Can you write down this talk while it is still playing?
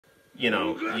you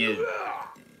know,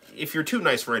 if you're too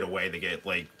nice right away, they get,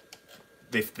 like,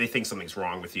 they think something's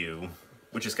wrong with you,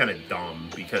 which is kind of dumb,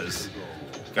 because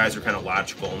guys are kind of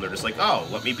logical, and they're just like, oh,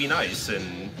 let me be nice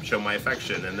and show my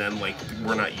affection, and then, like,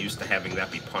 we're not used to having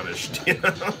that be punished, you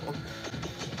know?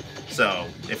 So,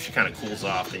 if she kind of cools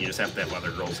off, then you just have to have other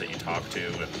girls that you talk to,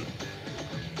 and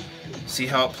see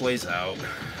how it plays out.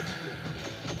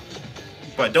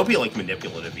 But don't be, like,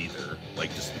 manipulative either.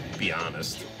 Like, just be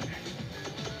honest.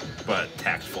 But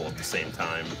tactful at the same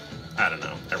time. I don't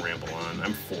know. I ramble on.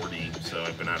 I'm 40, so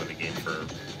I've been out of the game for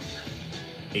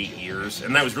 8 years.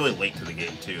 And I was really late to the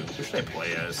game, too. Who should I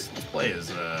play as? Let's play as,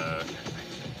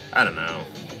 I don't know.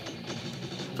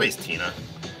 Play as Tina.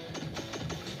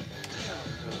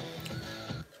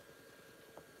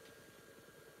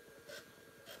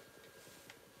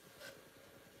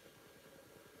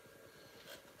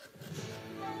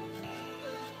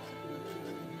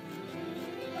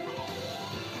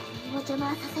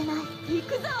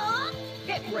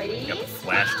 Get ready. Got the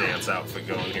flash dance outfit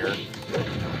going here.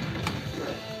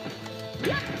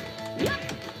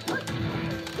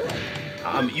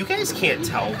 You guys can't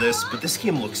tell this, but this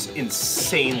game looks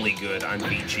insanely good on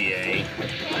VGA.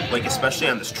 Like, especially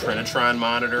on this Trinitron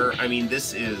monitor. I mean,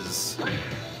 this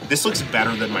looks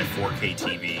better than my 4K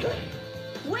TV.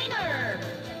 Winner.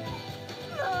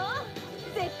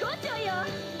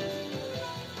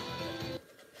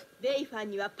 レイファン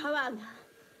にはパワーが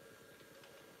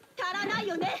足らない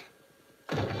よね。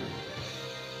あ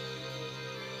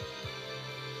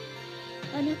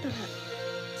なたは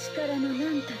力の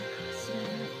何たるかを知らない。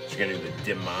 She's gonna do the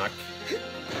dim mock.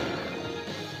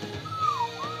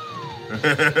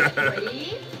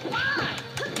 Ready?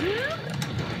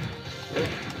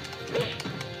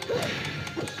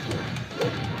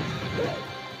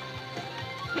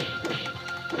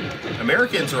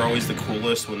 Americans are always the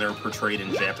coolest when they're portrayed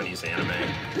in Japanese anime.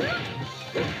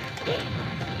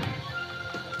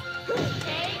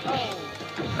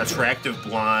 Attractive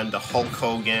blonde, a Hulk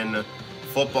Hogan,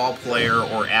 football player,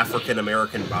 or African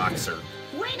American boxer.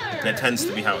 That tends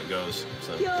to be how it goes.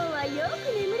 So.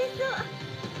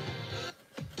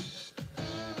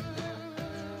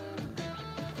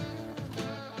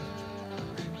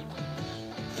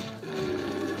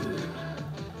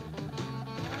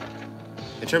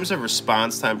 In terms of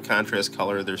response time, contrast,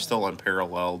 color, they're still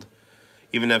unparalleled.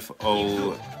 Even if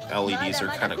OLEDs are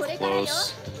kind of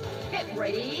close.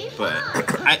 But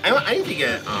I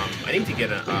need to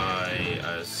get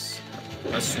a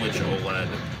Switch OLED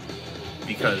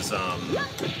because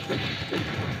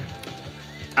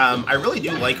I really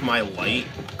do like my light,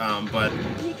 but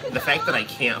the fact that I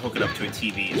can't hook it up to a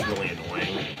TV is really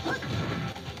annoying.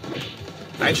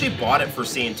 I actually bought it for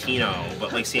Santino,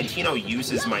 but like Santino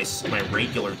uses my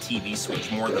regular TV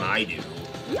Switch more than I do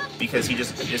because he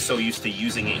just is so used to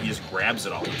using it, he just grabs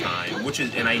it all the time,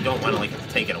 and I don't want to like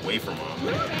take it away from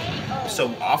him.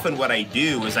 So often what I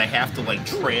do is I have to like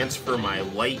transfer my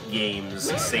light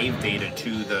games save data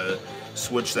to the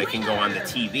Switch that can go on the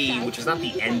TV, which is not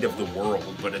the end of the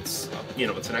world, but it's, you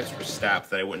know, it's an extra step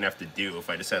that I wouldn't have to do if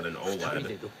I just had an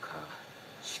OLED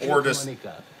or just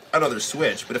another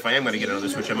Switch. But if I am going to get another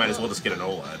Switch, I might as well just get an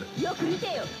OLED.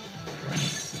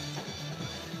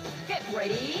 Get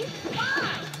ready.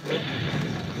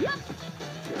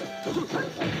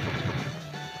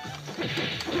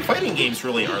 Fighting games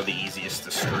really are the easiest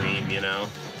to stream, you know.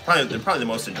 They're probably the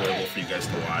most enjoyable for you guys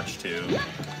to watch too.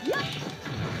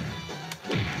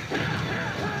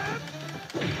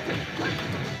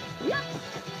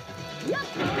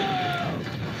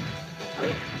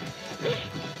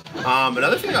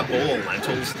 Another thing that Bowl of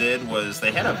Lentils did was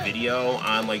they had a video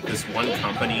on like this one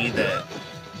company that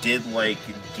did like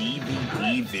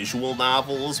DVD visual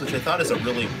novels, which I thought is a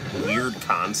really weird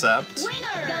concept.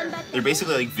 They're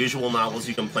basically like visual novels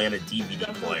you can play on a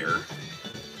DVD player.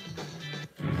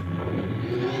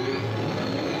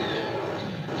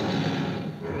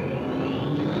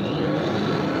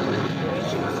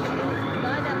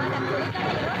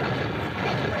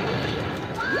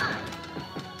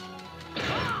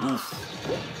 Oof.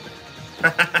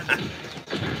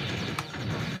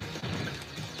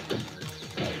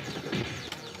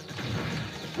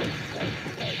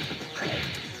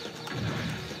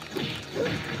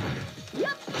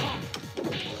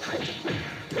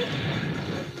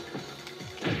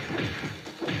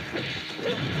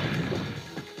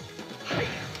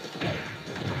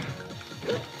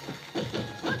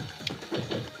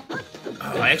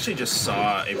 I actually just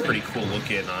saw a pretty cool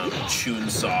looking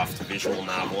Chunsoft visual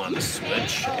novel on the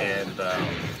Switch, and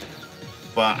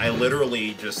but I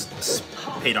literally just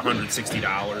paid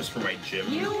 $160 for my gym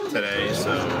today,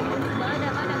 so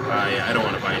I don't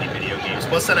want to buy any video games.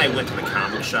 Plus, then I went to the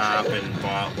comic shop and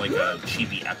bought like a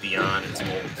cheapy Epion and some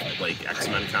old like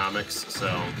X-Men comics. So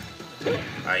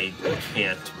I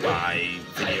can't buy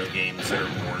video games that are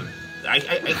more. I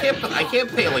can't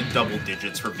pay like double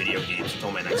digits for video games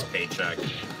until my next paycheck.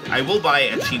 I will buy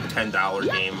a cheap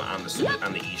 $10 game on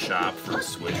the eShop for the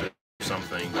Switch or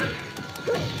something. But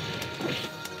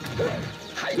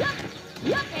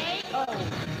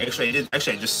actually, I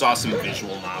just saw some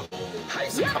visual novel.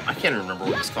 I can't remember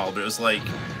what it's called, but it was like,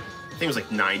 I think it was like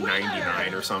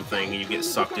 $9.99 or something, and you get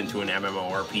sucked into an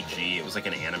MMORPG. It was like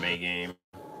an anime game.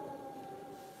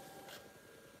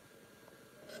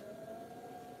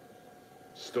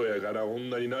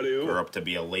 Grew up to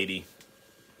be a lady.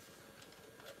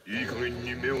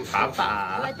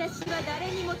 Papa.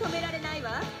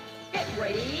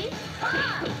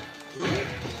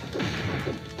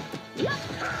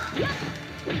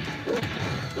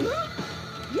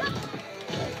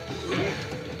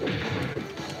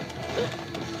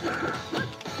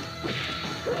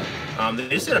 They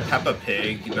just did a Peppa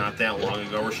Pig not that long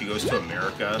ago where she goes to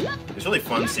America. It's really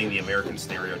fun seeing the American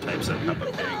stereotypes of Peppa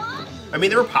Pig. I mean,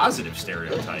 they were positive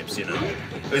stereotypes, you know.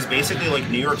 It was basically like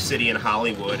New York City and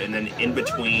Hollywood, and then in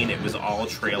between it was all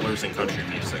trailers and country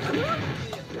music.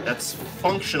 That's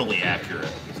functionally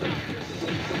accurate.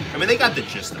 I mean, they got the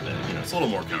gist of it, you know. It's a little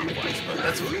more complex, but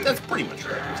that's pretty much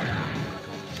right.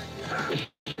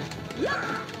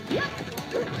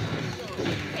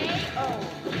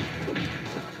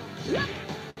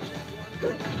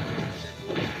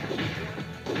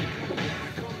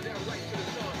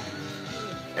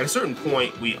 At a certain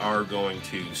point, we are going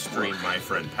to stream My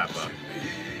Friend Peppa.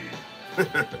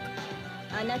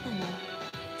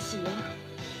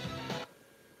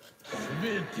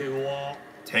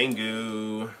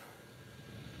 Tengu.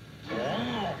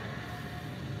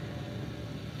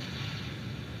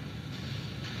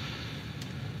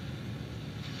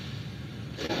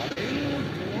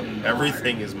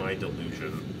 Everything is my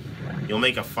delusion. You'll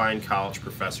make a fine college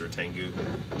professor, Tengu.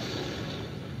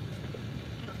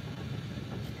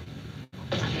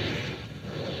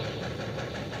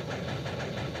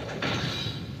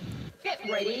 Get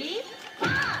ready.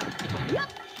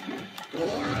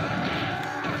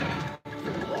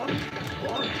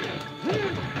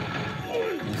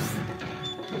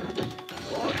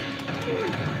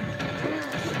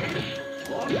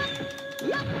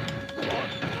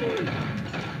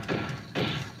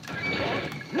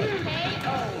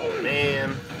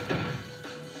 Man.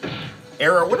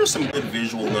 Era, what are some good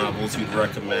visual novels you'd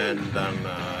recommend on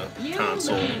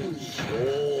console?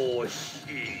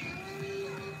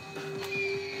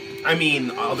 I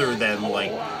mean, other than,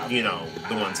 like, you know,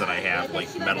 the ones that I have,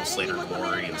 like Metal Slayer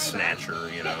Glory and Snatcher,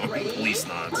 you know, Police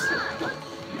Knots.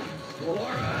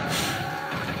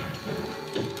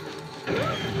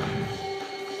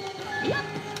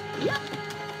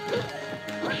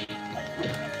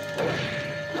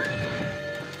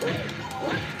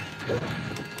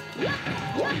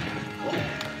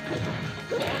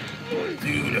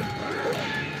 Dude.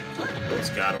 It's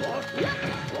got him.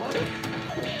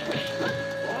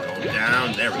 Going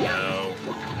down. There we go.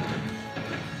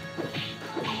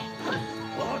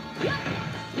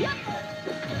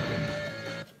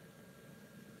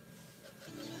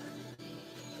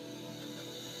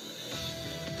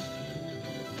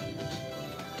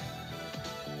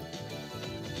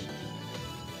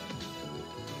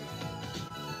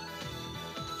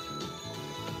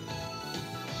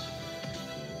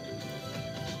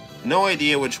 No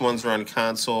idea which ones are on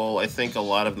console. I think a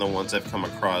lot of the ones I've come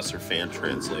across are fan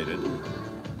translated.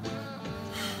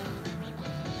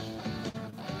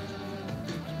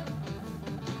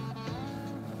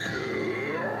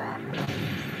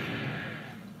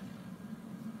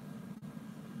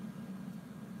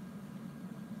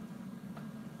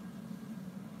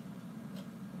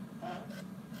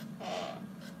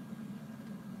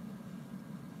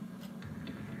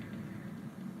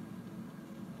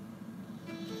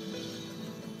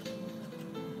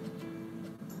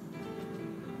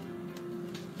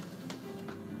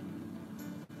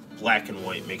 Black and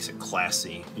white makes it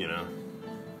classy, you know.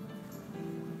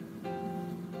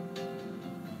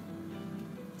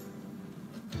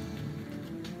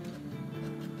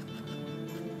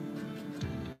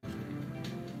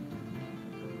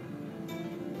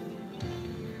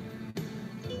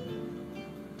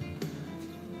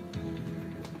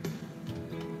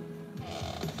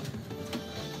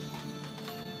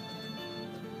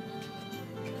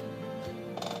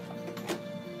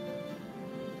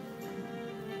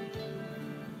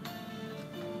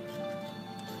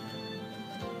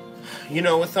 You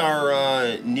know, with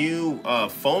our new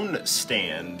phone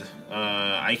stand,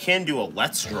 I can do a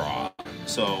Let's Draw.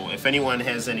 So if anyone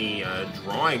has any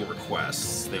drawing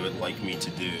requests they would like me to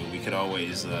do, we could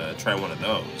always try one of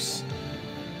those.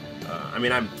 I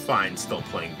mean, I'm fine still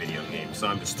playing video games, so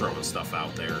I'm just throwing stuff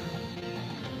out there.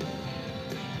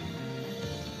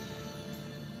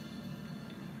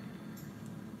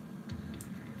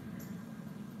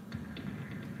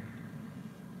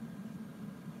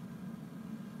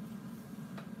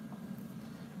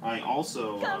 I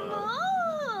also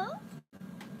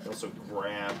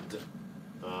grabbed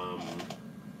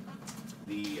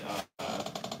the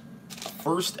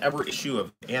first ever issue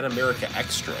of An America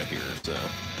Extra here, so.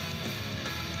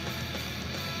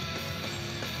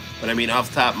 But I mean, off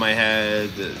the top of my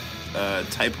head,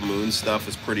 Type of Moon stuff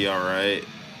is pretty alright.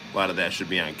 A lot of that should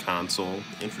be on console.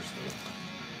 Interesting.